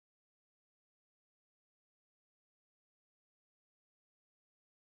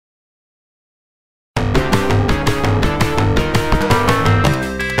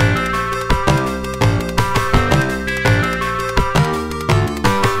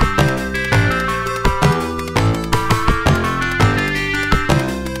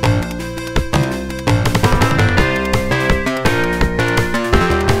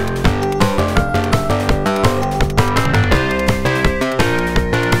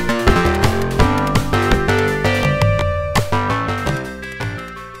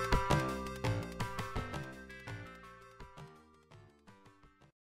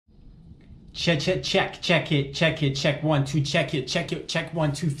Check it, check 1 2, check it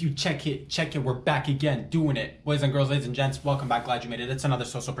 1 2 3, check it, we're back again doing it. Boys and girls, ladies and gents, welcome back, glad you made it. It's another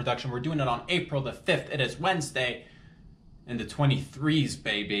social production. We're doing it on April the 5th. It is Wednesday in the 23s,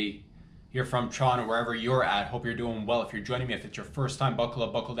 baby. Here from Toronto, wherever you're at. Hope you're doing well. If you're joining me, if it's your first time, buckle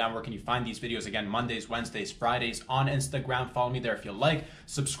up, buckle down. Where can you find these videos? Again, Mondays, Wednesdays, Fridays on Instagram. Follow me there if you like.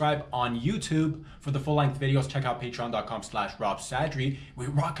 Subscribe on YouTube for the full-length videos. Check out patreon.com/RobSadri. We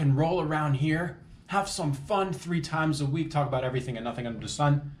rock and roll around here. Have some fun 3 times a week. Talk about everything and nothing under the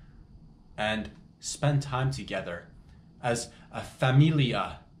sun. And spend time together as a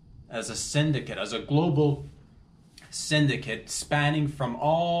familia, as a syndicate, as a global syndicate spanning from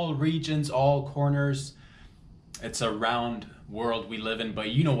all regions, all corners. It's a round world we live in, but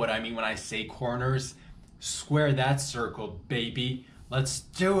you know what I mean when I say corners. Square that circle, baby. Let's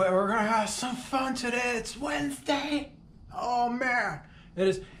do it. We're gonna have some fun today. It's Wednesday. Oh man,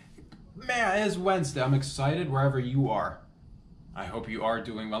 it is Wednesday. I'm excited wherever you are. I hope you are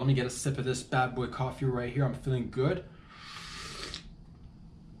doing well. Let me get a sip of this bad boy coffee right here. I'm feeling good.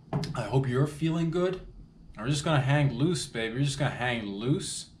 I hope you're feeling good. We're just gonna hang loose, baby. We're just gonna hang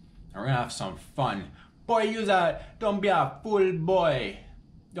loose, and we're gonna have some fun. Boy, don't be a fool, boy.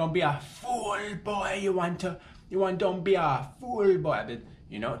 Don't be a fool, boy. Don't be a fool, boy. But,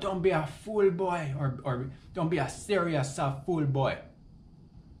 you know, don't be a fool, boy, or don't be a serious fool, boy.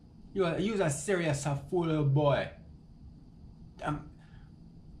 You's a serious fool, boy.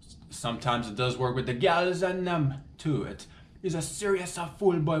 Sometimes it does work with the gals and them too. He's a serious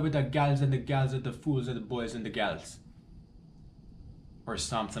fool boy with the gals and the fools and the boys and the gals. Or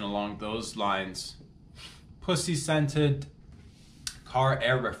something along those lines. Pussy scented car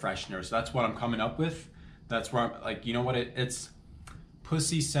air fresheners. That's what I'm coming up with. That's where I'm like, you know what? It's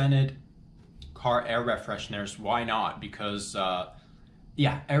pussy scented car air fresheners. Why not? Because,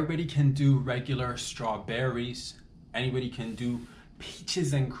 yeah, everybody can do regular strawberries. Anybody can do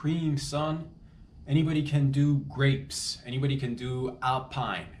peaches and cream, son. Anybody can do grapes. Anybody can do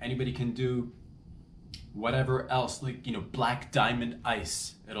alpine. Anybody can do whatever else, like, you know, black diamond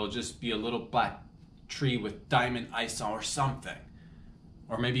ice. It'll just be a little black tree with diamond ice on or something.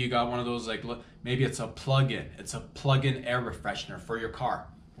 Or maybe you got one of those, like, maybe it's a plug-in. It's a plug-in air freshener for your car.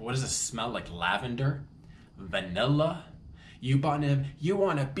 What does it smell like? Lavender? Vanilla? You wanna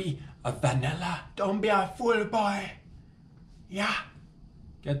be a vanilla? Don't be a fool, boy. Yeah.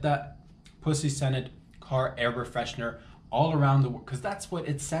 Get that pussy scented car air freshener all around the world, because that's what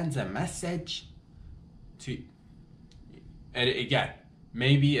it sends a message to. And again,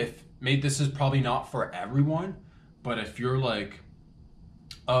 maybe this is probably not for everyone, but if you're like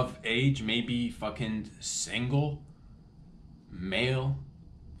of age, maybe fucking single, male,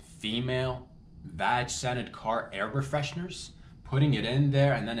 female, vag scented car air fresheners, putting it in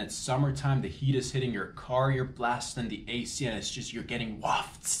there, and then it's summertime, the heat is hitting your car, you're blasting the AC, and it's just, you're getting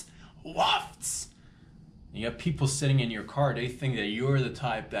wafts. You have people sitting in your car, they think that you're the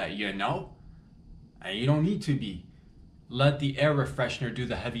type that, you know, and you don't need to be. Let the air freshener do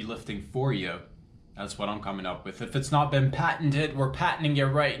the heavy lifting for you. That's what I'm coming up with. If it's not been patented, we're patenting it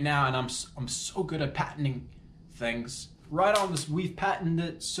right now, and I'm so good at patenting things. Right on this, we've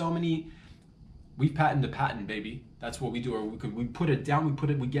patented the patent, baby. That's what we do. Or we put it down,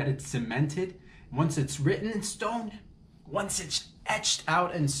 we get it cemented. Once it's written in stone, once it's etched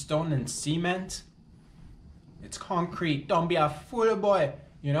out in stone and cement, it's concrete. Don't be a fool, boy.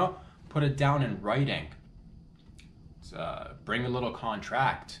 You know, put it down in writing. Bring a little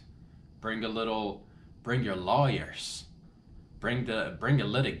contract. Bring your lawyers. Bring the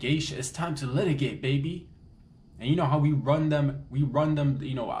litigation. It's time to litigate, baby. And you know how we run them. You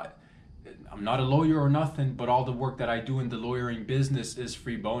know, I'm not a lawyer or nothing, but all the work that I do in the lawyering business is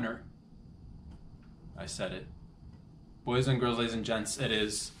free boner. I said it. Boys and girls, ladies and gents, it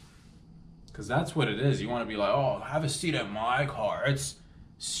is. Because that's what it is. You want to be like, oh, have a seat in my car. It's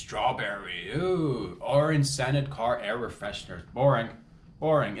strawberry. Ooh. Orange scented car air fresheners. Boring.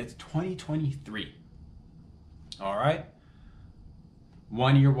 It's 2023. All right?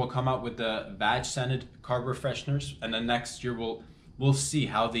 1 year we'll come out with the vag scented car fresheners. And then next year we'll see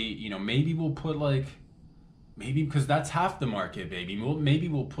how maybe we'll put like, maybe because that's half the market, baby. Maybe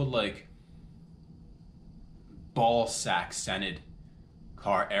we'll put like ball sack scented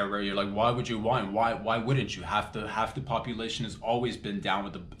car air where you're like, why would you want? Why wouldn't you? Half the population has always been down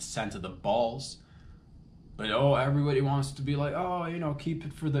with the scent of the balls. But everybody wants to be like, you know, keep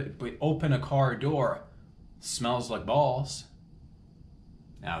it for but open a car door, smells like balls.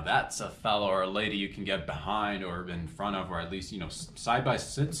 Now that's a fellow or a lady you can get behind or in front of, or at least, you know,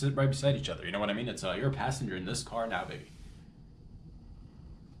 sit right beside each other. You know what I mean? It's you're a passenger in this car now, baby.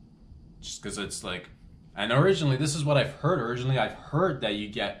 just because it's like, and originally this is what I've heard. Originally I've heard that you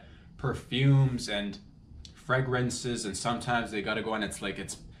get perfumes and fragrances, and sometimes they gotta go and it's like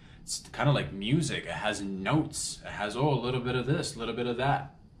it's kind of like music. It has notes. It has a little bit of this, a little bit of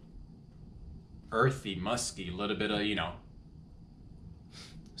that, earthy, musky, a little bit of, you know,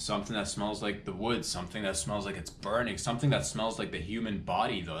 something that smells like the woods, something that smells like it's burning, something that smells like the human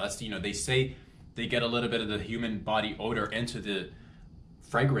body, though. That's, you know, they say they get a little bit of the human body odor into the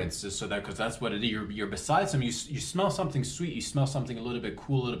fragrances, so that, because that's what it is. You're beside them, you smell something sweet, you smell something a little bit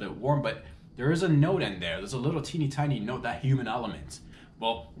cool, a little bit warm, but there is a note in there. There's a little teeny tiny note, that human element.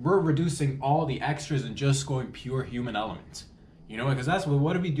 Well, we're reducing all the extras and just going pure human element. You know, because that's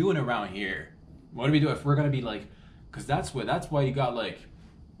what are we doing around here? What do we do if we're gonna be like, because that's why you got like,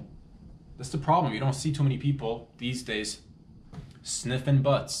 that's the problem. You don't see too many people these days sniffing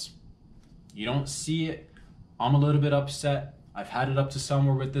butts. You don't see it. I'm a little bit upset. I've had it up to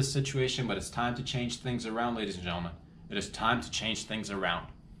somewhere with this situation, but it's time to change things around, ladies and gentlemen. It is time to change things around.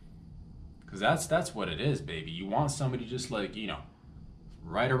 Because that's what it is, baby. You want somebody just like, you know,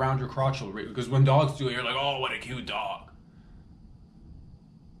 right around your crotch. Because when dogs do it, you're like, oh, what a cute dog.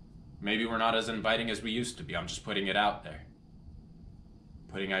 Maybe we're not as inviting as we used to be. I'm just putting it out there.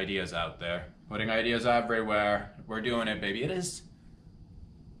 Putting ideas out there. Putting ideas everywhere. We're doing it, baby. It is.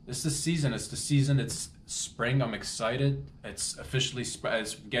 It's the season. It's the season. It's spring. I'm excited. It's officially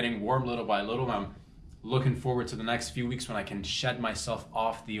it's getting warm little by little. I'm looking forward to the next few weeks when I can shed myself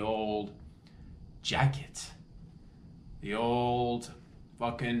off the old jacket. The old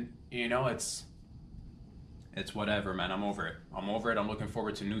fucking, you know, it's whatever, man. I'm over it. I'm over it. I'm looking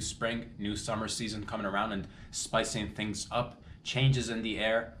forward to new spring, new summer season coming around and spicing things up. Changes in the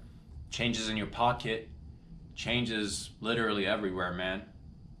air, changes in your pocket, changes literally everywhere, man.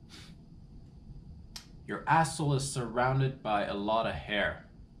 Your asshole is surrounded by a lot of hair.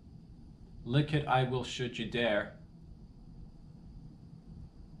 Lick it, I will, should you dare.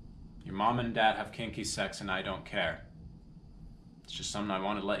 Your mom and dad have kinky sex and I don't care. It's just something I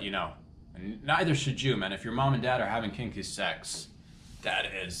want to let you know. And neither should you, man. If your mom and dad are having kinky sex,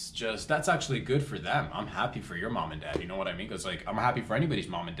 that's actually good for them. I'm happy for your mom and dad, you know what I mean? Because like, I'm happy for anybody's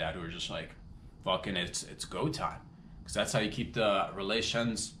mom and dad who are just like, fucking, it's go time. Because that's how you keep the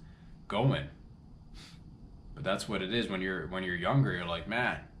relations going. But that's what it is when you're younger. You're like,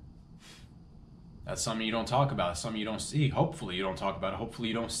 man, that's something you don't talk about, something you don't see. Hopefully you don't talk about it. Hopefully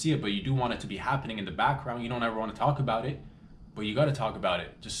you don't see it, but you do want it to be happening in the background. You don't ever want to talk about it, but you got to talk about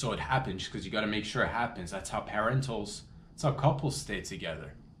it just so it happens, because you got to make sure it happens. That's how that's how couples stay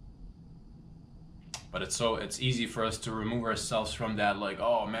together. But it's easy for us to remove ourselves from that, like,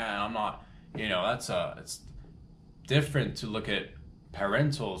 oh man, I'm not, you know, it's different to look at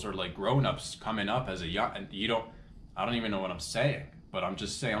parentals or like grown-ups coming up as a young, and I don't even know what I'm saying, but I'm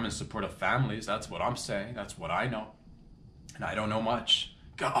just saying I'm in support of families. That's what I'm saying. That's what I know. And I don't know much.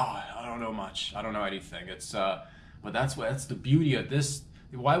 God, I don't know much. I don't know anything. It's but that's the beauty of this.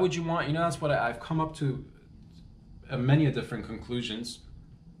 Why would you want, you know, that's what I've come up to many different conclusions,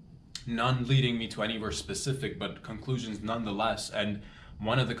 none leading me to anywhere specific, but conclusions nonetheless. And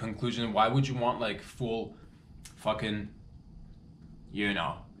one of the conclusions, why would you want like full fucking, you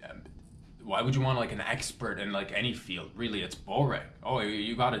know, why would you want like an expert in like any field? Really, it's boring. Oh,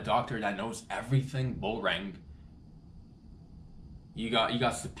 you got a doctor that knows everything? Boring. You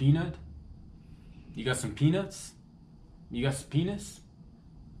got subpoenaed? You got some peanuts? You got some penis?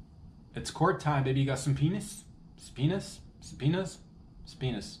 It's court time, baby. You got some penis? Subpoenas? Subpoenas?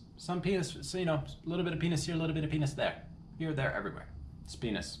 Subpoenas. Some penis, so, you know, a little bit of penis here, a little bit of penis there. Here, there, everywhere.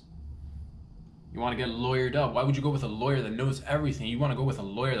 Subpoenas. You want to get lawyered up. Why would you go with a lawyer that knows everything? You want to go with a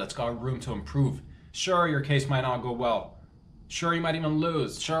lawyer that's got room to improve. Sure, your case might not go well. Sure, you might even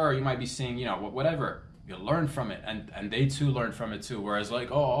lose. Sure, you might be seeing, you know, whatever. You learn from it, and they too learn from it too. Whereas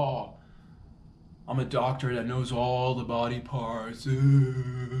like, oh, I'm a doctor that knows all the body parts.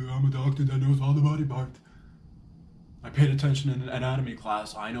 I'm a doctor that knows all the body parts. I paid attention in an anatomy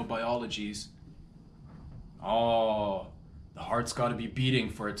class. I know biologies. Oh, the heart's got to be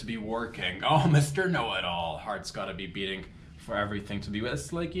beating for it to be working. Oh, Mr. Know-It-All. Heart's got to be beating for everything to be.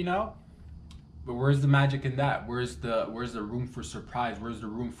 It's like, you know, but where's the magic in that? Where's the room for surprise? Where's the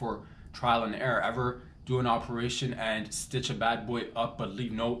room for trial and error? Ever do an operation and stitch a bad boy up but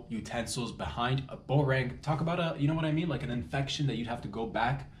leave no utensils behind? A boring. Talk about a, you know what I mean? Like an infection that you'd have to go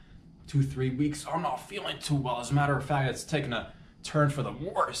back 2-3 weeks. I'm not feeling too well. As a matter of fact, it's taken a turn for the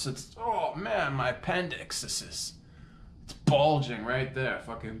worse. It's, oh man, my appendix, it's bulging right there,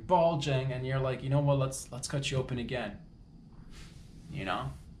 fucking bulging, and you're like, you know what, let's cut you open again. You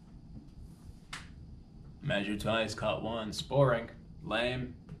know? Measure twice, cut once. Boring.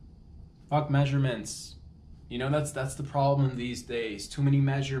 Lame. Fuck measurements. You know, that's the problem these days. Too many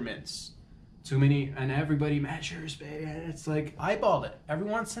measurements. Too many, and everybody measures, baby. It's like, eyeball it. Every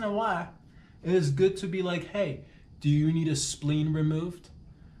once in a while, it is good to be like, hey, do you need a spleen removed?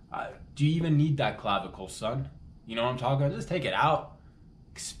 Do you even need that clavicle, son? You know what I'm talking about? Just take it out.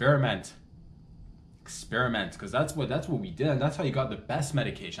 Experiment, because that's what we did, and that's how you got the best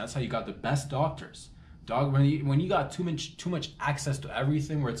medication. That's how you got the best doctors. When you got too much access to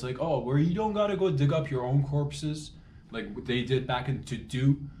everything, where it's like, oh, where you don't gotta go dig up your own corpses, like they did back in to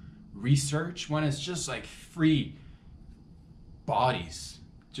do research, when it's just like free bodies,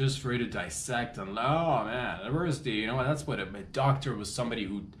 just for you to dissect. And oh man, where's the, you know, that's what a doctor was, somebody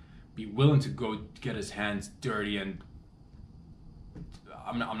who'd be willing to go get his hands dirty. And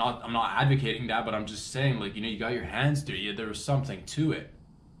I'm not advocating that, but I'm just saying, like, you know, you got your hands dirty, there was something to it,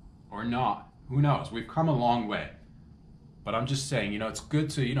 or not. Who knows? We've come a long way. But I'm just saying, you know, it's good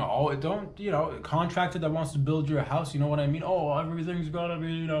to, you know, oh, don't, you know, a contractor that wants to build your house, you know what I mean? Oh, everything's gotta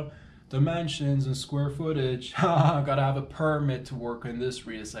be, you know, dimensions and square footage. Gotta have a permit to work in this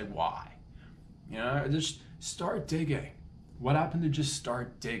region. It's like, why? You know, just start digging. What happened to just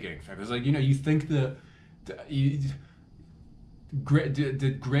start digging? Because, like, you know, you think did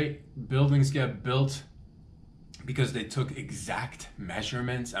great buildings get built because they took exact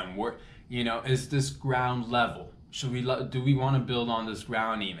measurements and work? You know, is this ground level? Do we want to build on this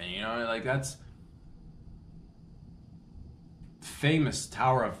ground even? You know, like, that's famous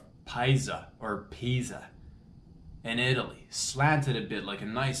Tower of Pisa or Pisa in Italy, slanted a bit, like a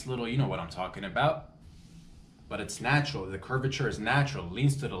nice little, you know what I'm talking about. But it's natural. The curvature is natural. It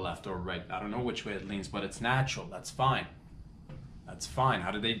leans to the left or right. I don't know which way it leans, but it's natural. That's fine. That's fine.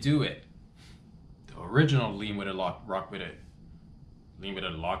 How did they do it? The original lean with it, rock with it. Lean with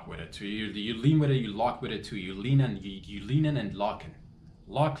it, lock with it too. You lean with it, you lock with it too. You lean in, you lean in and locking.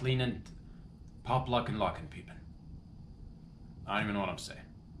 Lock, lean in, pop, lock, and locking, peeping. I don't even know what I'm saying.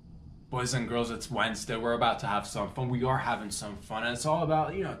 Boys and girls, it's Wednesday. We're about to have some fun. We are having some fun. And it's all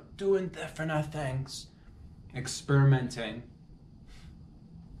about, you know, doing different things. Experimenting.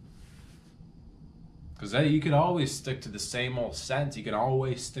 Because you could always stick to the same old scent. You can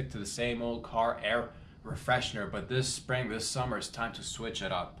always stick to the same old car air refreshener, but this spring, this summer, it's time to switch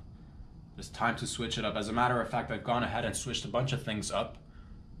it up. It's time to switch it up. As a matter of fact, I've gone ahead and switched a bunch of things up.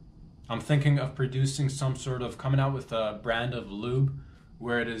 I'm thinking of producing some sort of, coming out with a brand of lube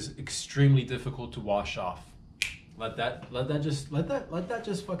where it is extremely difficult to wash off. Let that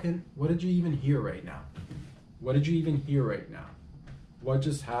just fucking, what did you even hear right now? What did you even hear right now? What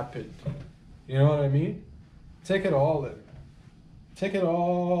just happened? You know what I mean? Take it all in. Take it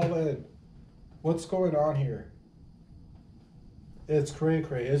all in. What's going on here? It's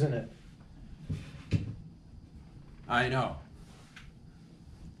cray-cray, isn't it? I know.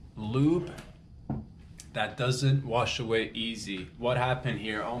 Lube that doesn't wash away easy. What happened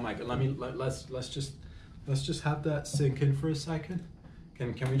here? Oh my God! Let's just have that sink in for a second.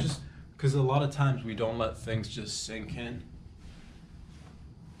 Can we just? Because a lot of times we don't let things just sink in.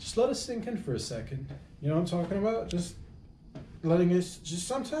 Just let it sink in for a second. You know what I'm talking about? Just letting it, just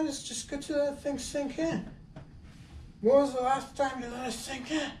sometimes it's just good to let things sink in. When was the last time you let it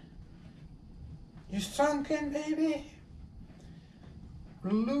sink in? You sunk in, baby.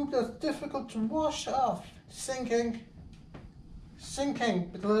 Lube that's difficult to wash off. Sinking,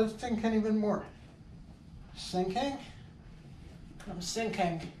 but let it sink in even more. Sinking, I'm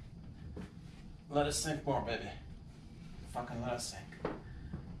sinking. Let it sink more, baby. Fucking let it sink.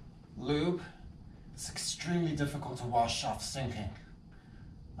 Lube, it's extremely difficult to wash off sinking.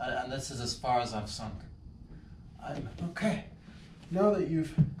 And this is as far as I've sunk. I'm okay. Now that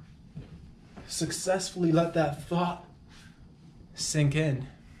you've successfully let that thought sink in,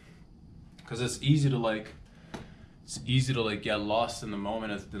 because it's easy to get lost in the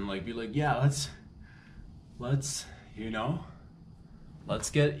moment and like be like, yeah, let's you know,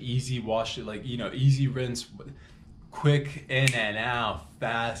 let's get easy wash it, like, you know, easy rinse, quick in and out,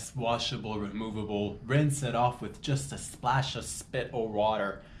 fast, washable, removable, rinse it off with just a splash of spit or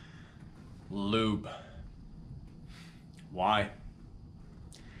water. Lube. Why?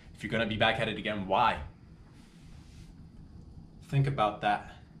 If you're gonna be back at it again, why? Think about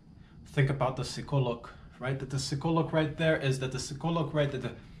that. Think about the psikolog, right? That the psikolog right there is that the psikolog right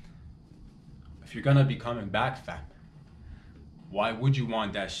that if you're gonna be coming back, fam, why would you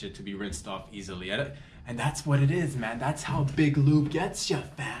want that shit to be rinsed off easily? And that's what it is, man. That's how big lube gets you,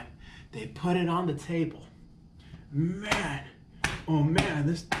 fam. They put it on the table. Man, oh man,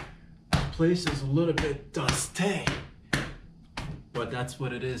 this place is a little bit dusty. But that's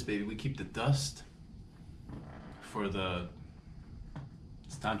what it is, baby. We keep the dust for the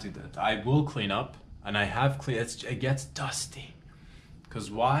It's time to, I will clean up, and I have cleaned, it gets dusty. Because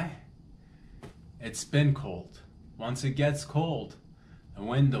why? It's been cold. Once it gets cold, the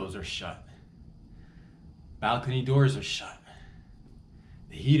windows are shut. Balcony doors are shut.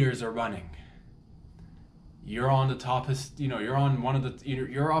 The heaters are running. You're on the top of, you're on one of the,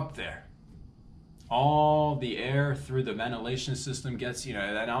 you're up there. All the air through the ventilation system gets, and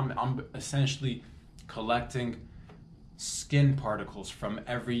I'm essentially collecting skin particles from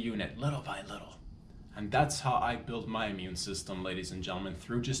every unit, little by little. And that's how I build my immune system, ladies and gentlemen,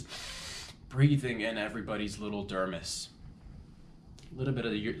 through just breathing in everybody's little dermis. A little bit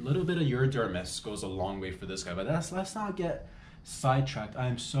of your dermis goes a long way for this guy, but let's not get sidetracked.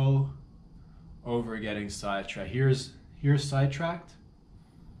 I'm so over getting sidetracked. Here's sidetracked.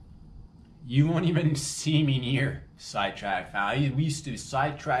 You won't even see me near sidetracked. We used to be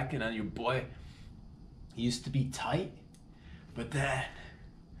sidetracking on your boy. He used to be tight, but then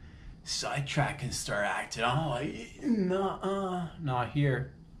sidetracking start acting. Not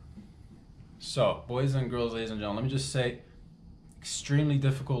here. So, boys and girls, ladies and gentlemen, let me just say, extremely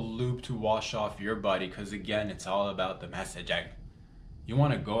difficult lube to wash off your body, because again, it's all about the messaging. You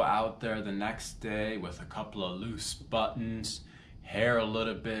want to go out there the next day with a couple of loose buttons, hair a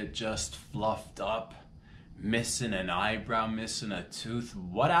little bit just fluffed up, missing an eyebrow, missing a tooth.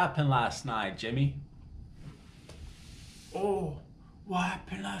 What happened last night, Jimmy? Oh, what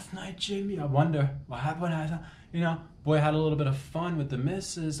happened last night, Jimmy? I wonder what happened last night. Boy had a little bit of fun with the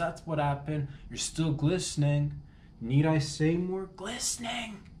missus. That's what happened. You're still glistening. Need I say more?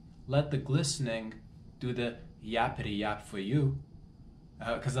 Glistening. Let the glistening do the yappity yap for you.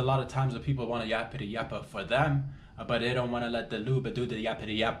 Because a lot of times the people want to yappity yappa for them, but they don't want to let the lube do the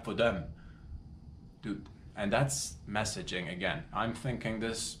yappity yap for them. Dude, and that's messaging again. I'm thinking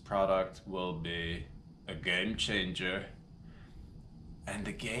this product will be a game changer. And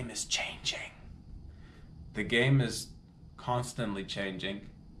the game is changing. The game is constantly changing.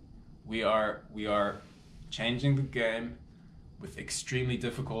 We are changing the game with extremely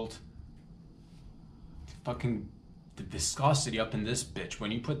difficult fucking the viscosity up in this bitch.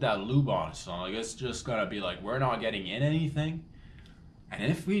 When you put that lube on, so like, it's just gonna be like, we're not getting in anything, and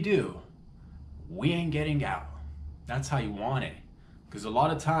if we do, we ain't getting out. That's how you want it. Because a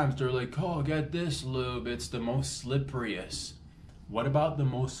lot of times they're like, oh, get this lube, it's the most slipperiest. What about the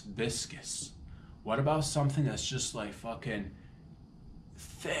most viscous? What about something that's just like fucking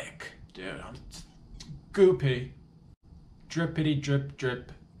thick, dude? Goopy, drippity drip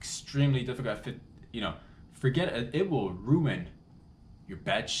drip, extremely difficult. Forget it. It will ruin your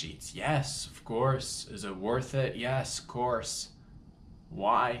bed sheets. Yes, of course. Is it worth it? Yes, of course.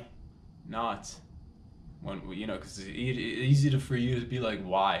 Why not? When because it's easy for you to be like,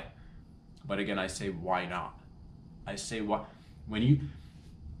 why? But again, I say, why not? I say, why? When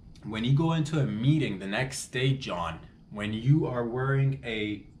you go into a meeting the next day, John, when you are wearing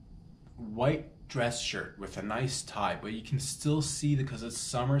a white dress shirt with a nice tie, but you can still see, because it's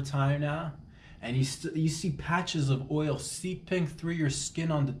summertime now, and you see patches of oil seeping through your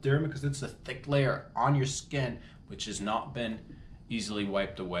skin on the derma, because it's a thick layer on your skin which has not been easily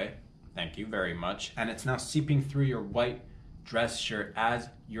wiped away. Thank you very much. And it's now seeping through your white dress shirt as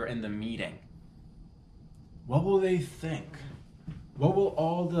you're in the meeting. What will they think? What will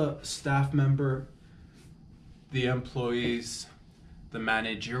all the staff member, the employees, the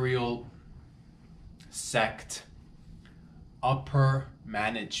managerial sect, upper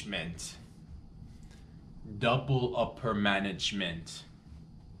management, double upper management,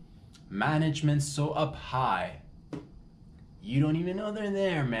 management so up high, you don't even know they're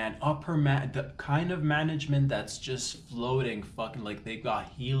there, man. The kind of management that's just floating, fucking like they got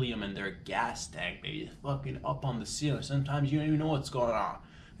helium in their gas tank, baby, fucking up on the ceiling. Sometimes you don't even know what's going on.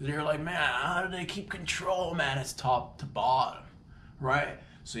 They're like, man, how do they keep control, man? It's top to bottom, right?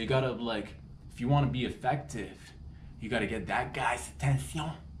 So you gotta, like, if you want to be effective, you gotta get that guy's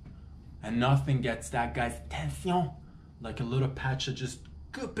attention, and nothing gets that guy's attention like a little patch of just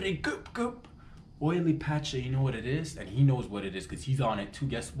goopity goop goop. Oily patch, you know what it is, and he knows what it is because he's on it too.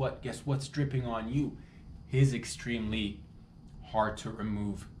 Guess what? Guess what's dripping on you? His extremely hard to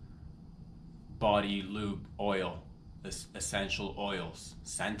remove body lube oil, this essential oils,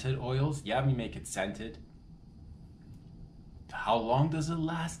 scented oils. Yeah, we make it scented. How long does it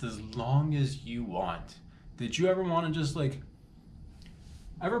last? As long as you want. Did you ever want to just like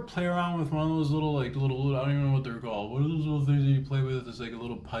ever play around with one of those little I don't even know what they're called. What are those little things that you play with? It's like a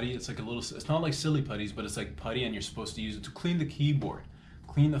little putty. It's like a little, it's not like silly putties, but it's like putty, and you're supposed to use it to clean the keyboard.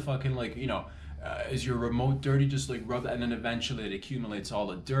 Clean the fucking, like, Is your remote dirty? Just like rub that, and then eventually it accumulates all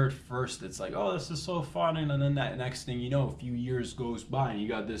the dirt. First it's like, oh, this is so fun, and then that next thing you know, a few years goes by and you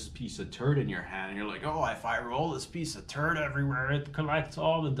got this piece of turd in your hand and you're like, oh, if I roll this piece of turd everywhere, it collects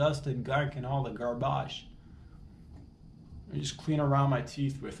all the dust and gunk and all the garbage. I just clean around my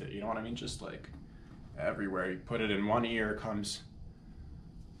teeth with it, you know what I mean? Just like everywhere. You put it in one ear, comes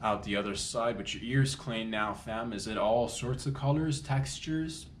out the other side, but your ear's clean now, fam. Is it all sorts of colors,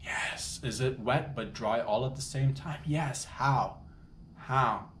 textures? Yes. Is it wet but dry all at the same time? Yes. How?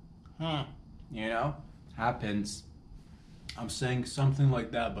 You know? Happens. I'm saying something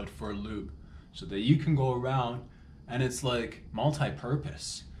like that, but for lube, so that you can go around and it's like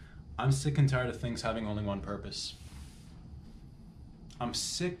multi-purpose. I'm sick and tired of things having only one purpose. I'm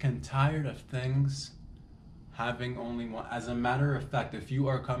sick and tired of things having only one. As a matter of fact, if you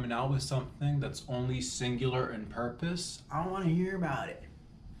are coming out with something that's only singular in purpose, I don't want to hear about it.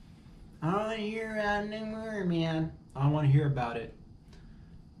 I don't want to hear about it anymore, man. I don't want to hear about it.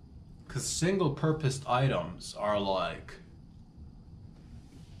 Because single-purposed items are like,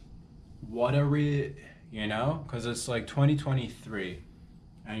 what are we, you know? Because it's like 2023,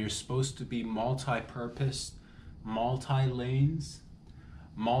 and you're supposed to be multi-purpose, multi-lanes,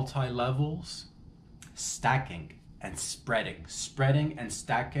 multi-levels, stacking and spreading and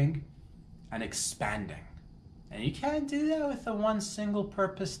stacking and expanding. And you can't do that with a one single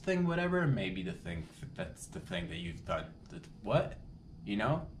purpose thing, whatever it may be the thing, that's the thing that you've done. What? You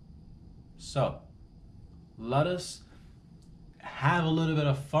know? So, let us have a little bit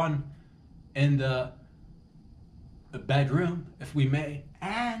of fun in the bedroom, if we may,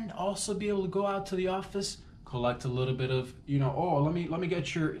 and also be able to go out to the office, collect a little bit of, you know, oh, let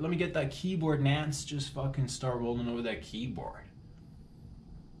me get that keyboard, Nance. Just fucking start rolling over that keyboard.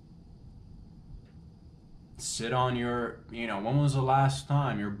 Sit on your, you know, when was the last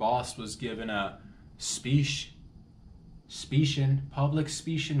time your boss was given a public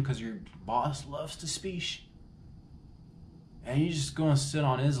speeching, because your boss loves to speech, and you just go and sit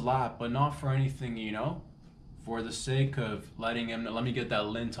on his lap, but not for anything, you know, for the sake of letting him, let me get that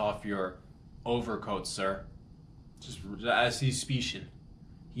lint off your overcoat, sir. Just as he's speeching,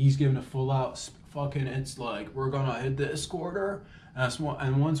 he's giving a full out fucking, it's like, we're gonna hit this quarter,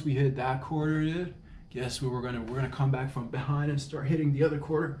 and once we hit that quarter, dude, guess what, we're gonna come back from behind and start hitting the other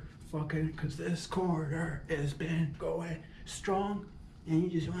quarter, fucking, because this quarter has been going strong, and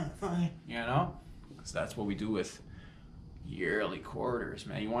you just want to fucking, you know, because that's what we do with yearly quarters,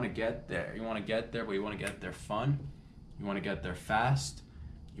 man. You want to get there, but you want to get there fun, you want to get there fast,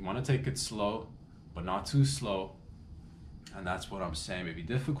 you want to take it slow, but not too slow. And that's what I'm saying. Maybe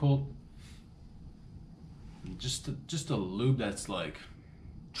difficult. Just a lube that's like,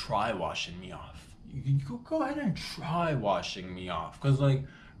 try washing me off. You go ahead and try washing me off. Because like,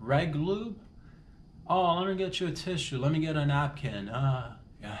 reg lube, oh, let me get you a tissue. Let me get a napkin.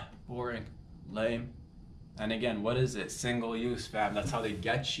 Yeah, boring, lame. And again, what is it? Single use, fam. That's how they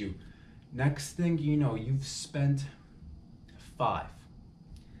get you. Next thing you know, you've spent 5,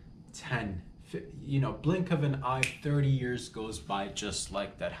 10, you know, blink of an eye, 30 years goes by just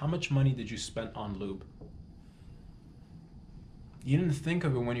like that. How much money did you spend on lube? You didn't think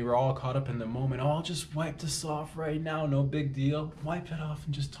of it when you were all caught up in the moment. Oh, I'll just wipe this off right now, no big deal. Wipe it off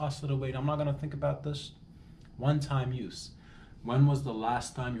and just toss it away. I'm not gonna think about this. One-time use. When was the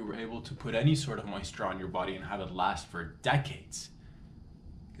last time you were able to put any sort of moisture on your body and have it last for decades?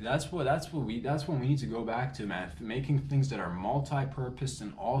 That's what we need to go back to, man. Making things that are multi-purpose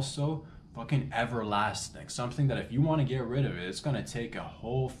and also fucking everlasting. Something that if you want to get rid of it, it's gonna take a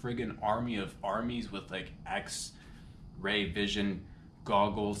whole friggin' army of armies with like X-ray vision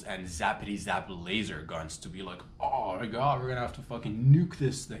goggles and zappity zap laser guns to be like, oh my god, we're gonna have to fucking nuke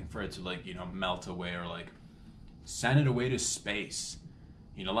this thing for it to, like, you know, melt away, or like send it away to space.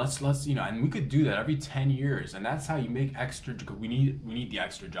 You know, let's you know, and we could do that every 10 years, and that's how you make extra. We need the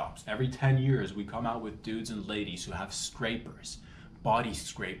extra jobs. Every 10 years, we come out with dudes and ladies who have scrapers, body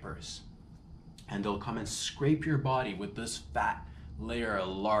scrapers. And they'll come and scrape your body with this fat layer of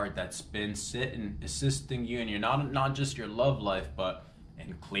lard that's been sitting, assisting you in your not just your love life, but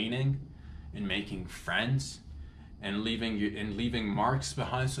in cleaning, in making friends, and leaving marks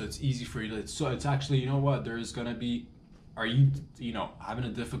behind, so it's easy for you. So it's actually, you know what? There's gonna be, are you know, having a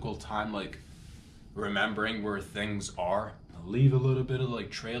difficult time like remembering where things are? Leave a little bit of like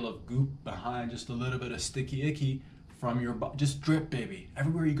trail of goop behind, just a little bit of sticky icky from your body. Just drip, baby.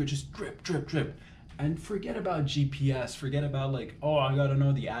 Everywhere you go, just drip, drip, drip. And forget about GPS. Forget about like, oh, I gotta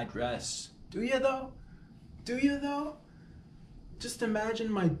know the address. Do you though? Do you though? Just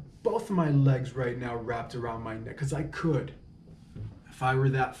imagine both of my legs right now wrapped around my neck, because I could. if I were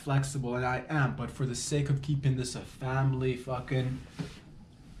that flexible, and I am, but for the sake of keeping this a family, fucking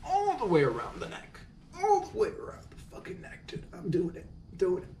all the way around the neck. All the way around the fucking neck, dude. I'm doing it.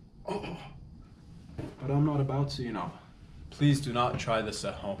 Oh. But I'm not about to, you know. Please do not try this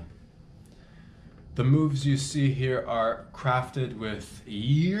at home. The moves you see here are crafted with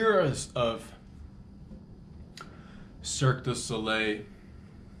years of Cirque du Soleil,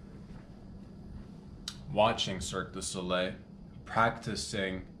 watching Cirque du Soleil,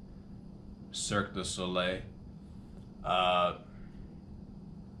 practicing Cirque du Soleil,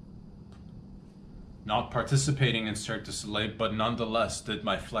 not participating in Cirque du Soleil, but nonetheless, did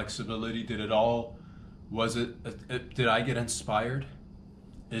my flexibility, did it all, did I get inspired?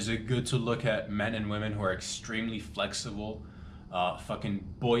 Is it good to look at men and women who are extremely flexible, fucking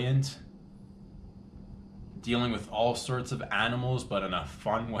buoyant, dealing with all sorts of animals, but in a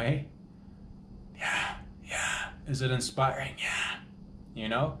fun way? Yeah. Is it inspiring? Yeah. You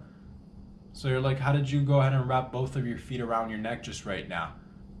know? So you're like, how did you go ahead and wrap both of your feet around your neck just right now?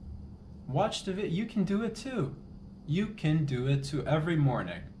 Watch the video. You can do it too. You can do it too every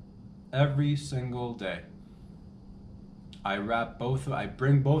morning. Every single day. I wrap both, I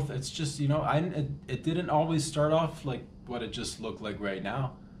bring both. It's just, you know, it didn't always start off like what it just looked like right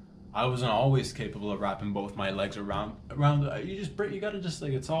now. I wasn't always capable of wrapping both my legs around. You gotta just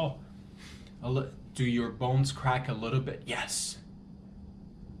like, it's all, do your bones crack a little bit? Yes.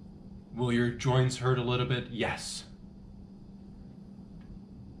 Will your joints hurt a little bit? Yes.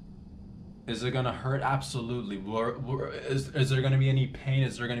 Is it gonna hurt? Absolutely. Is there gonna be any pain?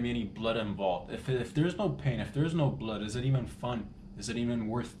 Is there gonna be any blood involved? If there's no pain, if there's no blood, is it even fun? Is it even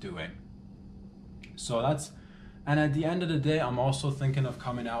worth doing? So that's, and at the end of the day, I'm also thinking of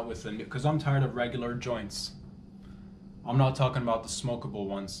coming out with a new, because I'm tired of regular joints. I'm not talking about the smokable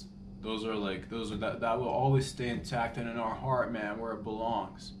ones. Those are that will always stay intact and in our heart, man, where it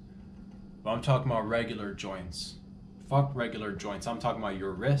belongs. But I'm talking about regular joints. Fuck regular joints. I'm talking about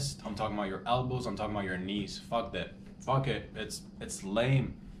your wrist. I'm talking about your elbows. I'm talking about your knees. Fuck that. Fuck it. It's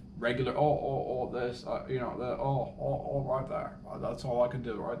lame. Regular. This. You know. Right there. That's all I can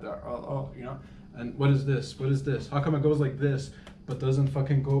do. Right there. You know. And what is this? What is this? How come it goes like this, but doesn't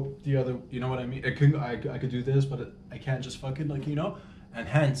fucking go the other? You know what I mean? I could do this, but I can't just fucking like, you know. And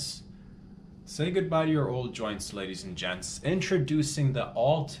hence, say goodbye to your old joints, ladies and gents. Introducing the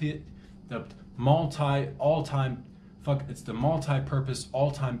it's the multi-purpose,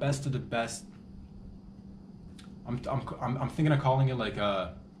 all-time best of the best. I'm thinking of calling it like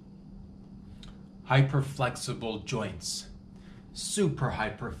a hyper-flexible joints. Super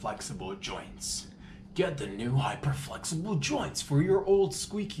hyper-flexible joints. Get the new hyper-flexible joints for your old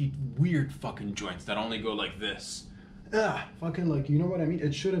squeaky, weird fucking joints that only go like this. Fucking like, you know what I mean?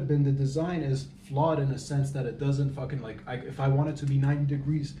 It should have been, the design is flawed in a sense that it doesn't fucking like, if I want it to be 90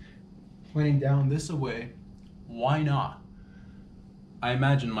 degrees pointing down this away, why not? I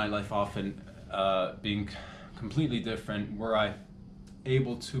imagine my life often being completely different were I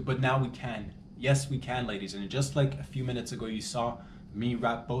able to, but now we can. Yes, we can, ladies. And just like a few minutes ago, you saw me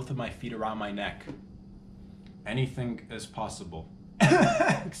wrap both of my feet around my neck. Anything is possible.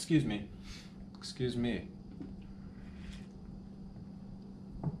 Excuse me. Excuse me.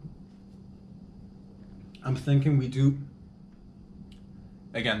 I'm thinking we do.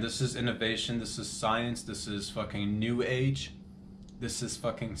 Again, this is innovation, this is science, this is fucking new age. This is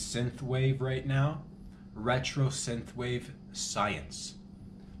fucking synthwave right now. Retro synthwave science.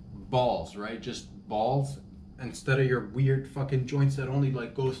 Balls, right? Just balls instead of your weird fucking joints that only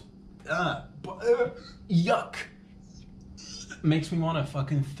like goes yuck. Makes me want to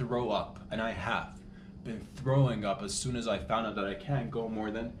fucking throw up, and I have been throwing up as soon as I found out that I can't go more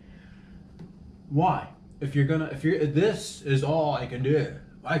than. Why? This is all I can do.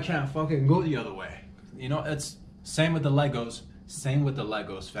 I can't fucking go the other way. You know, it's same with the Legos. Same with the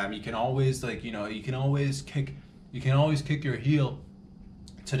Legos, fam. You can always like, you know, you can always kick your heel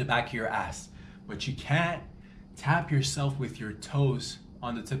to the back of your ass, but you can't tap yourself with your toes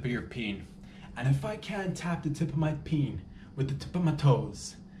on the tip of your peen. And if I can't tap the tip of my peen with the tip of my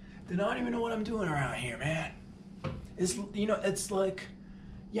toes, then I don't even know what I'm doing around here, man. It's, you know, it's like,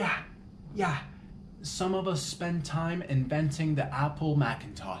 yeah. Some of us spend time inventing the Apple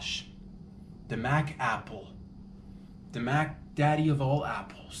Macintosh, the Mac Apple, the Mac Daddy of all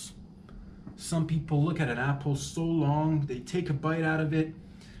apples. Some people look at an apple so long, they take a bite out of it,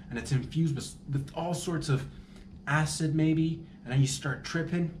 and it's infused with all sorts of acid maybe, and then you start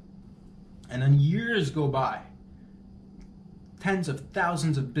tripping, and then years go by. Tens of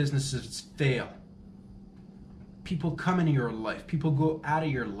thousands of businesses fail. People come into your life, people go out of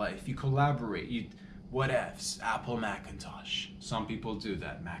your life, you collaborate, Whatevs, Apple Macintosh. Some people do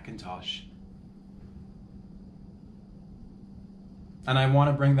that, Macintosh. And I want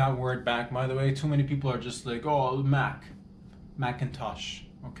to bring that word back, by the way. Too many people are just like, oh, Macintosh,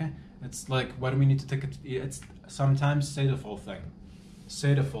 okay? It's like, why do we need to take it? It's sometimes say the full thing.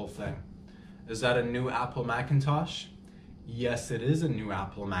 Say the full thing. Is that a new Apple Macintosh? Yes, it is a new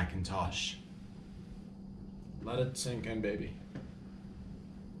Apple Macintosh. Let it sink in, baby.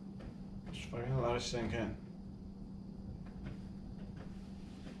 Just fucking let it sink in.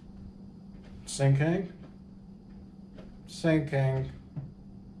 Sinking. Sinking.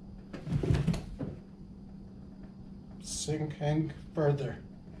 Sinking further.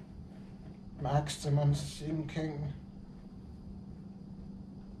 Maximum sinking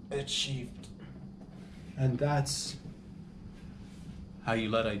achieved. And that's how you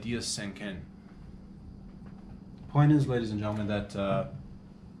let ideas sink in. Point is, ladies and gentlemen, that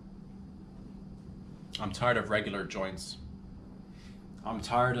I'm tired of regular joints. I'm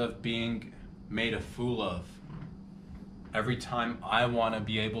tired of being made a fool of. Every time I want to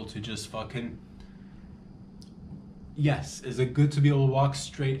be able to just fucking... Yes, is it good to be able to walk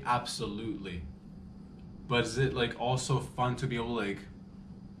straight? Absolutely. But is it like also fun to be able to like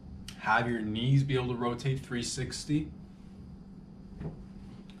have your knees be able to rotate 360?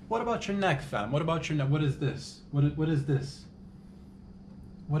 What about your neck, fam? What about your neck? What is this? What is this?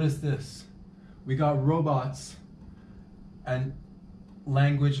 What is this? We got robots and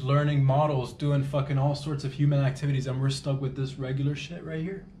language learning models doing fucking all sorts of human activities, and we're stuck with this regular shit right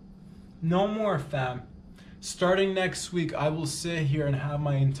here. No more, fam. Starting next week, I will sit here and have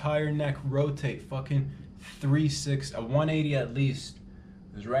my entire neck rotate fucking 360, 180 at least.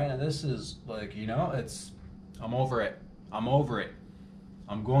 Because right now, this is like, you know, it's, I'm over it. I'm over it.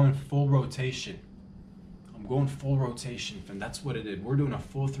 I'm going full rotation. I'm going full rotation, and that's what it is. We're doing a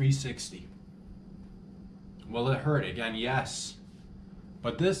full 360. Will it hurt? Again, yes.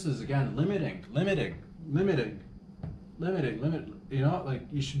 But this is, again, limiting. You know, like,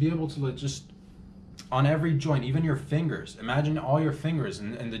 you should be able to, like, just, on every joint, even your fingers. Imagine all your fingers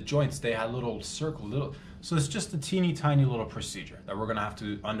and the joints, they had little circle, so it's just a teeny tiny little procedure that we're gonna have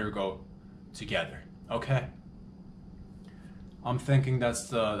to undergo together, okay? I'm thinking that's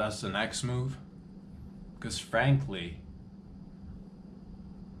the next move, because frankly,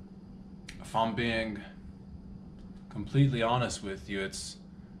 if I'm being completely honest with you, it's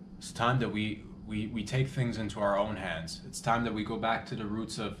time that we take things into our own hands. It's time that we go back to the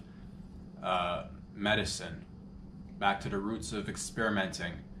roots of medicine, back to the roots of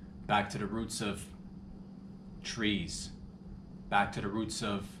experimenting, back to the roots of trees, back to the roots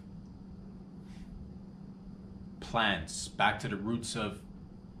of plants, back to the roots of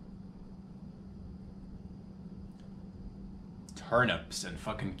turnips and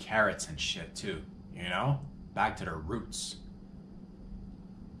fucking carrots and shit too, you know? Back to the roots.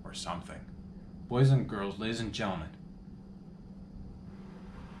 Or something. Boys and girls, ladies and gentlemen,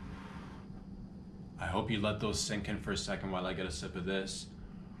 I hope you let those sink in for a second while I get a sip of this.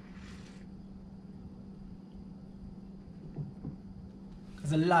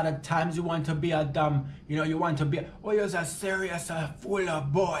 Because a lot of times you want to be a dumb, you know, you want to be, oh, you're a serious fool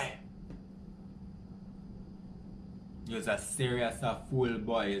boy. You're a serious fool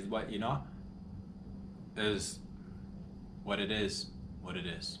boy is what, you know, is what it is. What it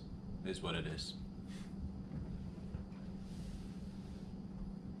is what it is.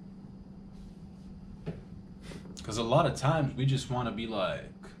 Because a lot of times we just want to be like,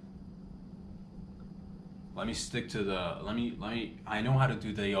 let me stick to the, I know how to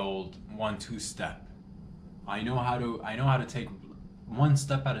do the old 1-2 step. I know how to take one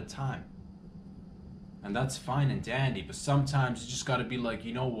step at a time. And that's fine and dandy, but sometimes you just got to be like,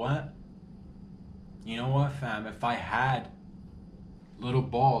 you know what? You know what, fam? If I had little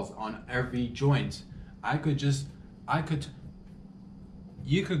balls on every joint,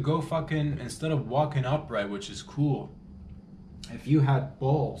 you could go fucking, instead of walking upright, which is cool, if you had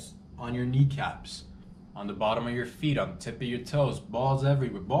balls on your kneecaps, on the bottom of your feet, on the tip of your toes, balls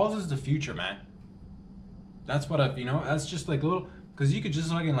everywhere. Balls is the future, man. That's what I've, you know, that's just like little, because you could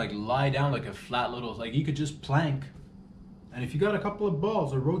just fucking like lie down like a flat little, like you could just plank. And if you got a couple of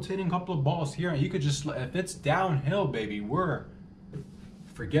balls, or rotating a couple of balls here, you could just, if it's downhill, baby,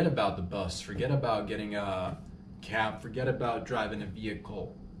 forget about the bus, forget about getting a cab, forget about driving a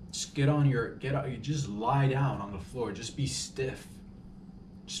vehicle. Just you just lie down on the floor, just be stiff.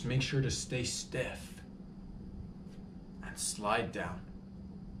 Just make sure to stay stiff. And slide down.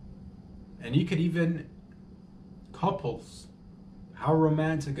 And you could even, couples, how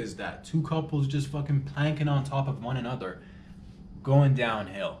romantic is that? Two couples just fucking planking on top of one another, going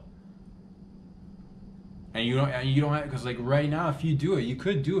downhill. And you don't have, because like right now, if you do it, you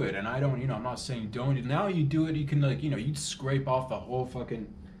could do it, and I don't, I'm not saying don't. Now you do it, you can like, you'd scrape off the whole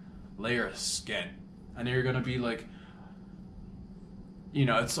fucking layer of skin, and then you're gonna be like,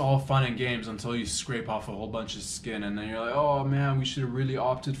 it's all fun and games until you scrape off a whole bunch of skin, and then you're like, oh man, we should have really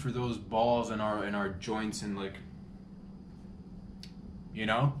opted for those balls in our joints, and like,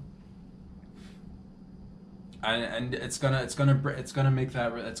 and it's gonna make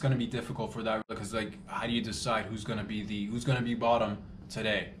that, it's gonna be difficult for that, because like, how do you decide who's gonna be bottom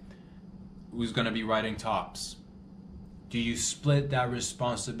today, who's gonna be riding tops? Do you split that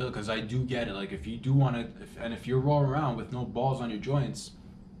responsibility? Because I do get it, like if you do want to, if you're rolling around with no balls on your joints,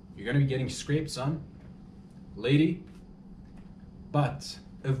 you're gonna be getting scraped, son, lady. But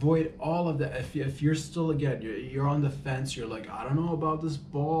avoid all of that. If you're still, again, you're on the fence, you're like, I don't know about this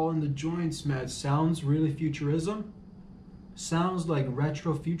ball in the joints, man. It sounds really futurism. Sounds like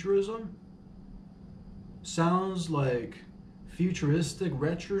retro futurism. Sounds like futuristic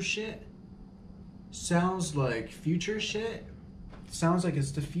retro shit. Sounds like future shit. Sounds like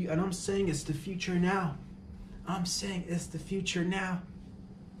it's the future, and I'm saying it's the future now. I'm saying it's the future now.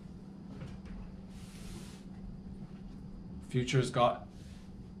 Future's got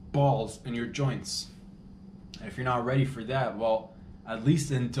balls in your joints. And if you're not ready for that, well, at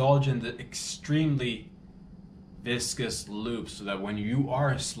least indulge in the extremely viscous lube, so that when you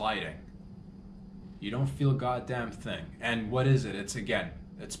are sliding, you don't feel a goddamn thing. And what is it?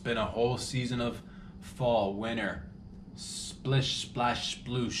 It's been a whole season of fall, winter, splish, splash,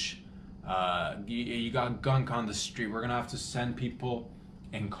 sploosh. You got gunk on the street. We're gonna have to send people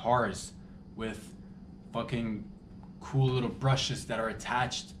in cars with fucking cool little brushes that are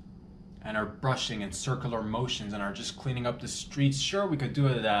attached and are brushing in circular motions and are just cleaning up the streets. Sure, we could do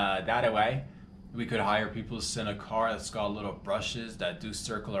it that way. We could hire people to sit in a car that's got little brushes that do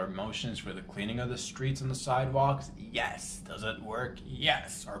circular motions for the cleaning of the streets and the sidewalks. Yes. Does it work?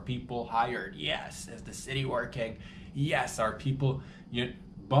 Yes. Are people hired? Yes. Is the city working? Yes. Are people,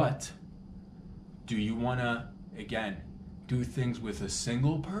 but do you want to, again, do things with a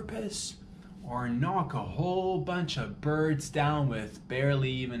single purpose, or knock a whole bunch of birds down with barely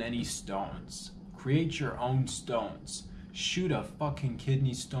even any stones? Create your own stones. Shoot a fucking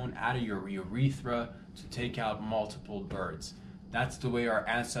kidney stone out of your urethra to take out multiple birds. That's the way our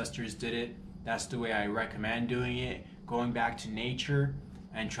ancestors did it. That's the way I recommend doing it. Going back to nature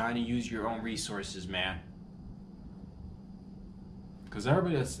and trying to use your own resources, man. Because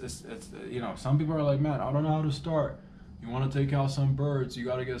everybody, some people are like, man, I don't know how to start. You want to take out some birds, you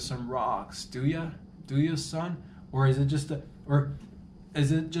got to get some rocks. Do you? Do you, son? Or is it just a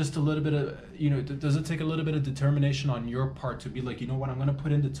little bit of, does it take a little bit of determination on your part to be like, you know what, I'm going to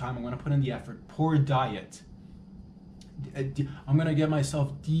put in the time, I'm going to put in the effort. Poor diet. I'm going to get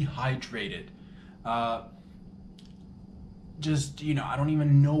myself dehydrated. I don't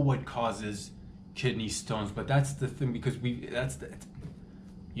even know what causes kidney stones, but that's the thing, because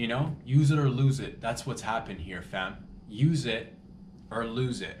use it or lose it. That's what's happened here, fam. Use it or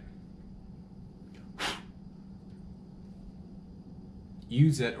lose it.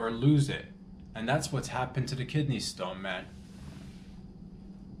 Use it or lose it. And that's what's happened to the kidney stone, man.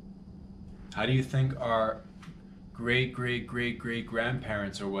 How do you think our great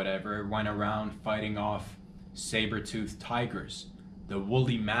grandparents or whatever went around fighting off saber-toothed tigers, the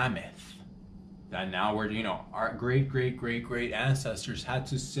woolly mammoth, that now our great ancestors had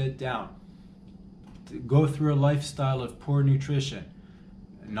to sit down, to go through a lifestyle of poor nutrition,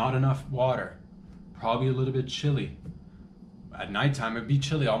 not enough water, probably a little bit chilly. At nighttime, it'd be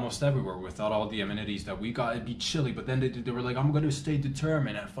chilly almost everywhere without all the amenities that we got. It'd be chilly, but then they were like, I'm going to stay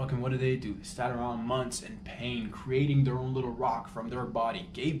determined. And fucking what did they do? They sat around months in pain, creating their own little rock from their body,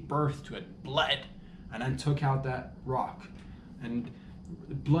 gave birth to it, bled, and then took out that rock. And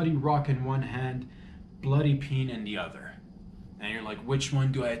bloody rock in one hand, bloody peen in the other. And you're like, which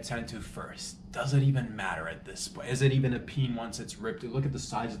one do I attend to first? Does it even matter at this point? Is it even a peen once it's ripped? Look at the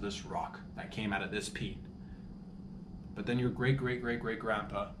size of this rock that came out of this peen. But then your great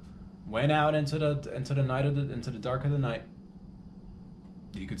grandpa went out into the night into the dark of the night.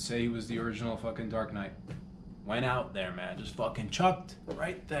 You could say he was the original fucking Dark Knight. Went out there, man, just fucking chucked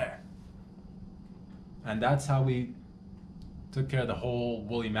right there. And that's how we took care of the whole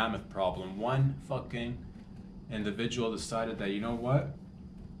woolly mammoth problem. One fucking individual decided that, you know what?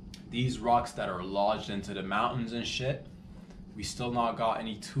 These rocks that are lodged into the mountains and shit, we still not got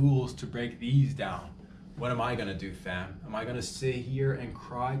any tools to break these down. What am I gonna do, fam? Am I gonna sit here and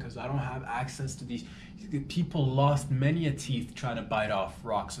cry because I don't have access to these? People lost many a teeth trying to bite off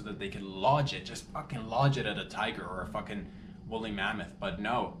rocks so that they could lodge it. Just fucking lodge it at a tiger or a fucking woolly mammoth. But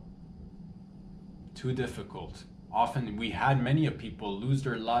no. too difficult. Often we had many of people lose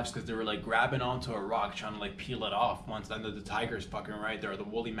their lives because they were like grabbing onto a rock trying to like peel it off. Once then the tiger's fucking right there, the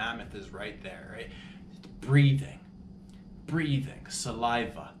woolly mammoth is right there, right? Breathing,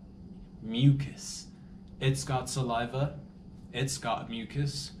 saliva, mucus. It's got saliva, it's got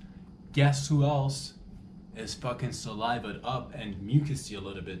mucus. Guess who else is fucking salivaed up and mucusy a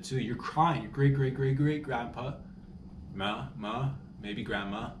little bit too? You're crying. Your great grandpa, ma, maybe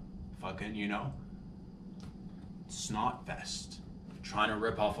grandma, fucking, you know, snot fest, trying to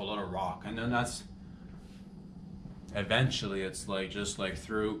rip off a little rock. And then that's eventually, it's like, just like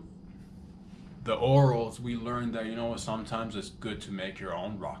through the orals, we learned that, you know, sometimes it's good to make your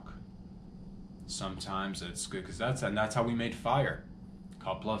own rock. Sometimes it's good because that's how we made fire. A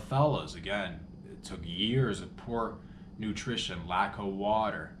couple of fellas, again, it took years of poor nutrition, lack of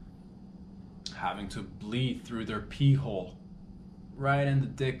water, having to bleed through their pee hole, right in the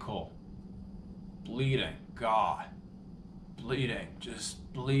dick hole, bleeding, God, bleeding,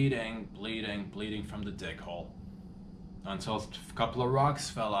 just bleeding from the dick hole, until a couple of rocks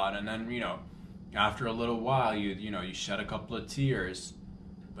fell out. And then, you know, after a little while, you shed a couple of tears,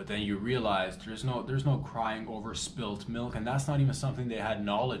 but then you realize there's no crying over spilt milk, and that's not even something they had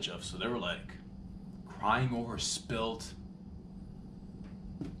knowledge of. So they were like, crying over spilt,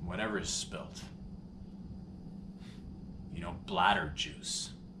 whatever is spilt, you know, bladder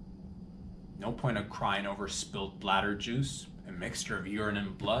juice. No point of crying over spilt bladder juice, a mixture of urine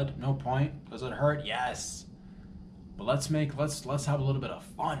and blood. No point. Does it hurt? Yes. But let's have a little bit of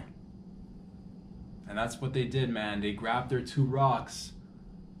fun. And that's what they did, man. They grabbed their two rocks,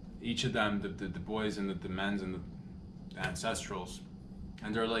 each of them, the boys and the men's and the ancestrals,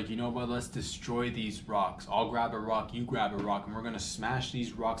 and they're like, you know what, let's destroy these rocks. I'll grab a rock, you grab a rock, and we're gonna smash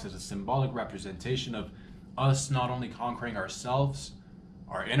these rocks as a symbolic representation of us not only conquering ourselves,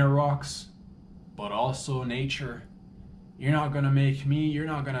 our inner rocks, but also nature. You're not gonna make me, you're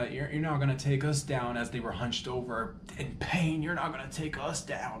not gonna take us down, as they were hunched over in pain. You're not gonna take us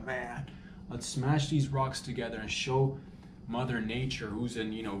down, man. Let's smash these rocks together and show Mother Nature who's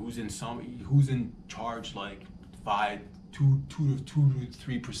in charge, like 2 to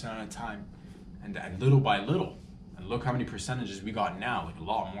 3% of the time, and little by little. And look how many percentages we got now, like a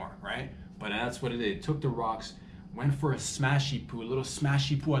lot more, right? But that's what it did. It took the rocks, went for a little smashy poo,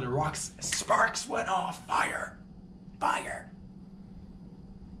 and the rocks, sparks went off, fire.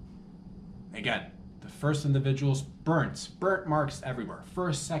 Again, the first individuals, burnt marks everywhere,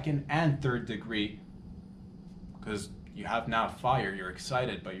 first, second, and third degree, because you have now fire, you're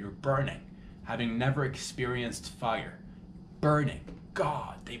excited, but you're burning, having never experienced fire. Burning,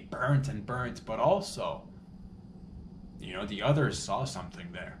 God, they burnt and burnt, but also, you know, the others saw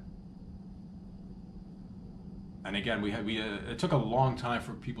something there. And again, it took a long time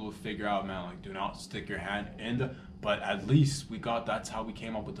for people to figure out, man, like, do not stick your hand in the, but at least that's how we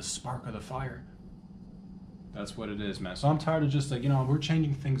came up with the spark of the fire. That's what it is, man. So I'm tired of just like, you know, we're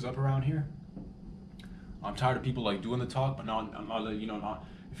changing things up around here. I'm tired of people like doing the talk, but not, you know, not,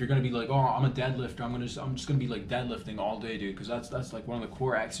 if you're gonna be like, oh, I'm a deadlifter, I'm just gonna be like deadlifting all day, dude, because that's like one of the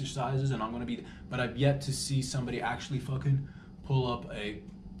core exercises, and I'm gonna be, but I've yet to see somebody actually fucking pull up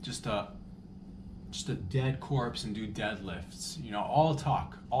just a dead corpse and do deadlifts. You know, all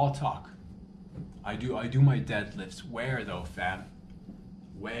talk. I do my deadlifts. Where though, fam?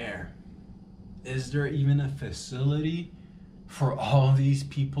 Where? Is there even a facility for all these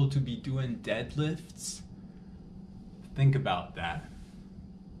people to be doing deadlifts? Think about that.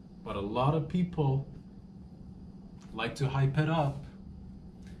 But a lot of people like to hype it up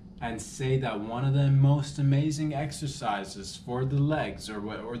and say that one of the most amazing exercises for the legs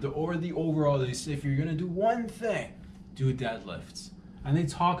or the overall, they say if you're gonna do one thing, do deadlifts. And they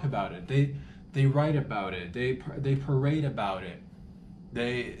talk about it. They write about it. They parade about it.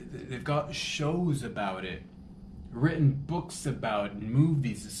 They've got shows about it, written books about it,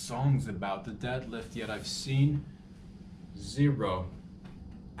 movies, songs about the deadlift. Yet I've seen zero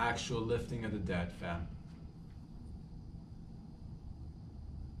actual lifting of the dead, fam.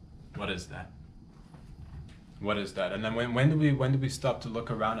 What is that? What is that? And then when do we stop to look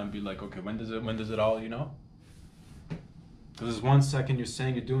around and be like, okay, when does it all, you know? Because there's 1 second you're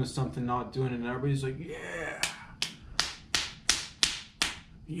saying you're doing something, not doing it, and everybody's like,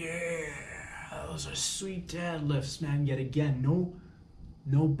 yeah, those are sweet deadlifts, man. Yet again,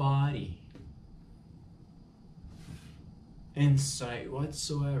 no body, insight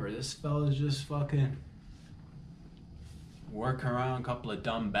whatsoever. This fella's just fucking working around a couple of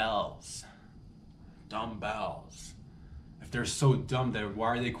dumbbells. If they're so dumb, why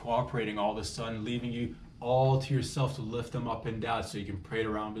are they cooperating all of a sudden, leaving you all to yourself to lift them up and down so you can parade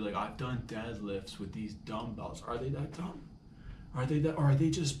around and be like, I've done deadlifts with these dumbbells. Are they that dumb? Are they that, or are they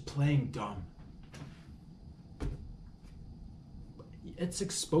just playing dumb? It's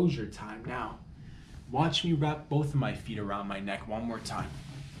exposure time now. Watch me wrap both of my feet around my neck one more time.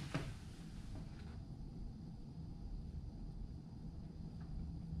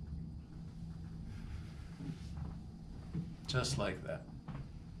 Just like that.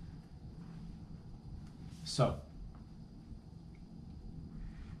 So,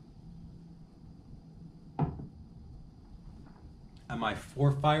 am I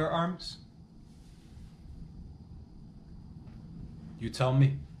for firearms? You tell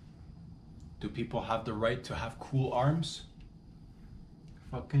me. Do people have the right to have cool arms?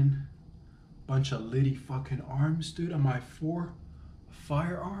 Fucking bunch of litty fucking arms, dude. Am I for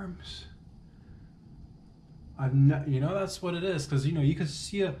firearms? You know, that's what it is, because you know, you could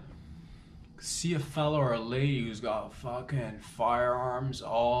see a fella or a lady who's got fucking firearms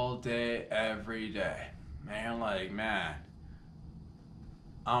all day, every day. Man, like, man,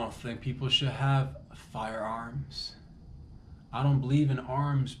 I don't think people should have firearms. I don't believe in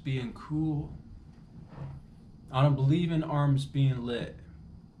arms being cool. I don't believe in arms being lit.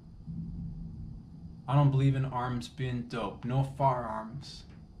 I don't believe in arms being dope. No firearms.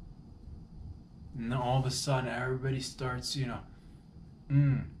 And then all of a sudden everybody starts, you know,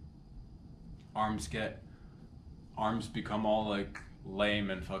 arms become all like lame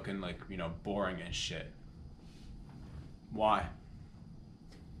and fucking like, you know, boring and shit. Why?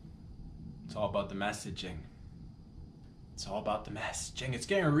 It's all about the messaging. It's all about the messaging. It's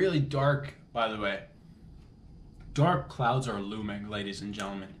getting really dark, by the way. Dark clouds are looming, ladies and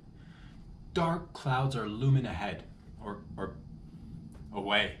gentlemen. Dark clouds are looming ahead, or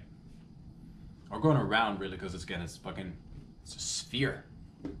away. Or going around, really, because it's a sphere.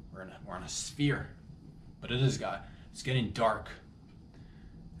 We're on a sphere. But it is, it's getting dark.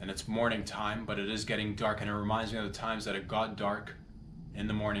 And it's morning time, but it is getting dark, and it reminds me of the times that it got dark in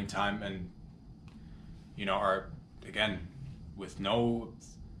the morning time, and, you know, again, with no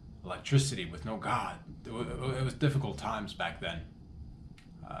electricity, with no God. It was difficult times back then.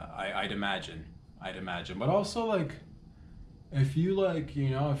 I'd imagine. But also, like, if you, like, you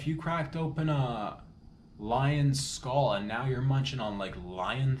know, if you cracked open a lion's skull and now you're munching on, like,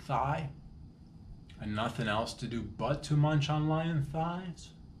 lion thigh and nothing else to do but to munch on lion thighs,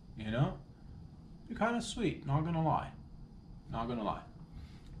 you know, you're kind of sweet, not gonna lie. Not gonna lie.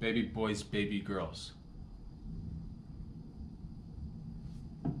 Baby boys, baby girls.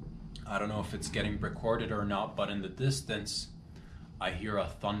 I don't know if it's getting recorded or not, but in the distance, I hear a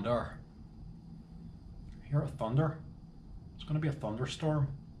thunder. Hear a thunder? It's gonna be a thunderstorm.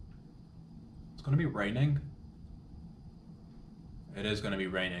 It's gonna be raining. It is gonna be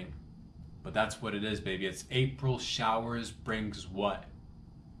raining. But that's what it is, baby. It's April showers brings what?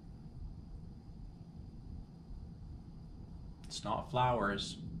 It's not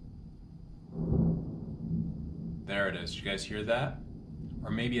flowers. There it is. Did you guys hear that? Or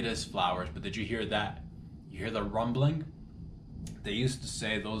maybe it is flowers, but did you hear that? You hear the rumbling? They used to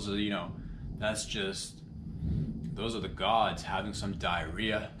say those are, you know, those are the gods having some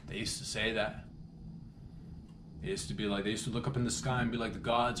diarrhea. They used to say that. They used to look up in the sky and be like, the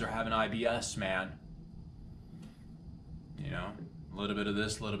gods are having IBS, man. You know, a little bit of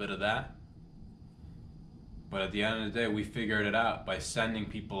this, a little bit of that. But at the end of the day, we figured it out by sending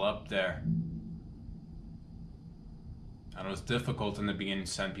people up there. And it was difficult in the beginning to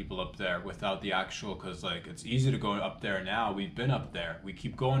send people up there without the actual, because like it's easy to go up there now. We've been up there. We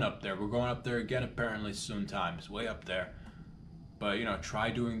keep going up there. We're going up there again apparently soon times, way up there. But you know, try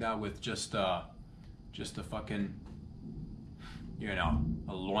doing that with just a fucking, you know,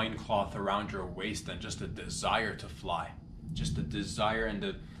 a loincloth around your waist and just a desire to fly. Just a desire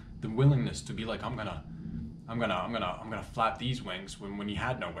and the willingness to be like, I'm gonna flap these wings when you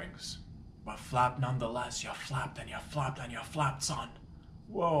had no wings. But flap nonetheless, you flapped and you flapped and you flapped, son.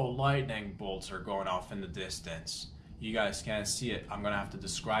 Whoa, lightning bolts are going off in the distance. You guys can't see it. I'm gonna have to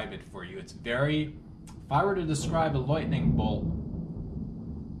describe it for you. It's very, if I were to describe a lightning bolt,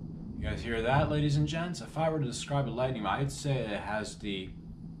 you guys hear that, ladies and gents? If I were to describe a lightning bolt, I'd say it has the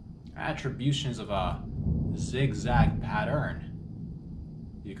attributions of a zigzag pattern,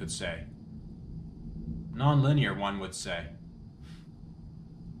 you could say. Non-linear, one would say.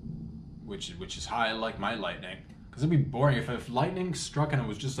 Which is how I like my lightning. Because it'd be boring if lightning struck and it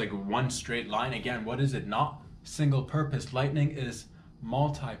was just like one straight line. Again, what is it? Not single purpose. Lightning is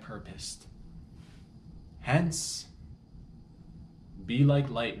multi-purposed. Hence, be like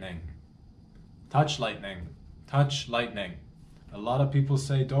lightning. Touch lightning. Touch lightning. A lot of people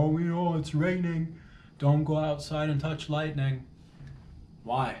say, don't we know it's raining? don't go outside and touch lightning.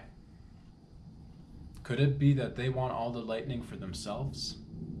 Why? Could it be that they want all the lightning for themselves?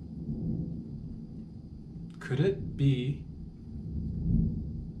 Could it be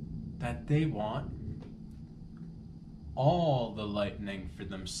that they want all the lightning for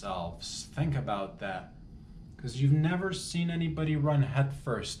themselves? Think about that. Because you've never seen anybody run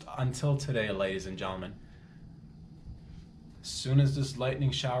headfirst until today, ladies and gentlemen. As soon as this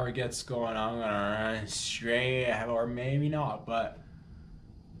lightning shower gets going, I'm gonna run straight, or maybe not, but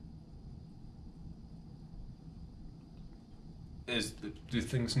do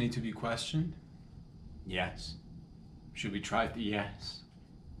things need to be questioned? Yes. Should we try it? Yes.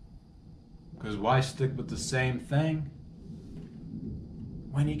 Because why stick with the same thing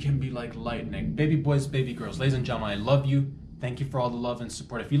when you can be like lightning? Baby boys, baby girls, ladies and gentlemen, I love you. Thank you for all the love and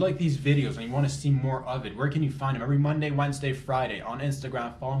support. If you like these videos and you want to see more of it, where can you find them? Every Monday, Wednesday, Friday on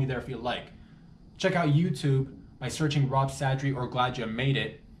Instagram. Follow me there if you like. Check out YouTube by searching Rob Sadri or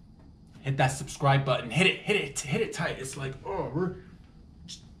Gladyamadeit. Hit that subscribe button. Hit it tight. It's like,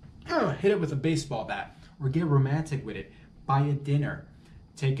 hit it with a baseball bat. Or get romantic with it. Buy a dinner.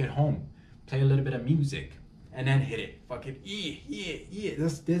 Take it home. Play a little bit of music. And then hit it. Fucking yeah.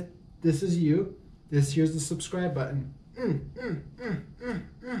 This is you. Here's the subscribe button.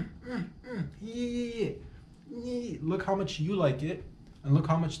 Yeah. Look how much you like it, and look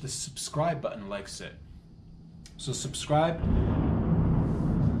how much the subscribe button likes it. So subscribe.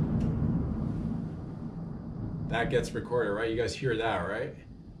 That gets recorded, right? You guys hear that, right?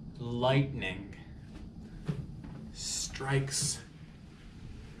 Lightning strikes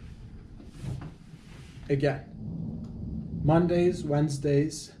again. Mondays,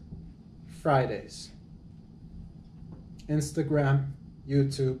 Wednesdays, Fridays. Instagram,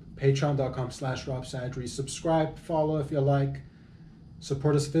 YouTube, patreon.com/RobSadri. Subscribe, follow if you like.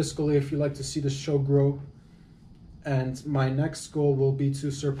 Support us fiscally if you like to see the show grow. And my next goal will be to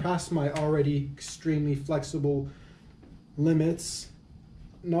surpass my already extremely flexible limits.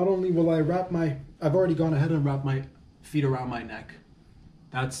 Not only will I've already gone ahead and wrapped my feet around my neck.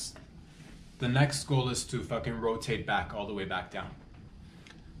 The next goal is to fucking rotate back all the way back down.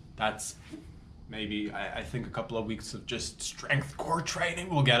 That's maybe, I think a couple of weeks of just strength core training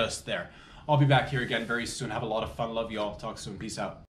will get us there. I'll be back here again very soon. Have a lot of fun. Love you all. Talk soon. Peace out.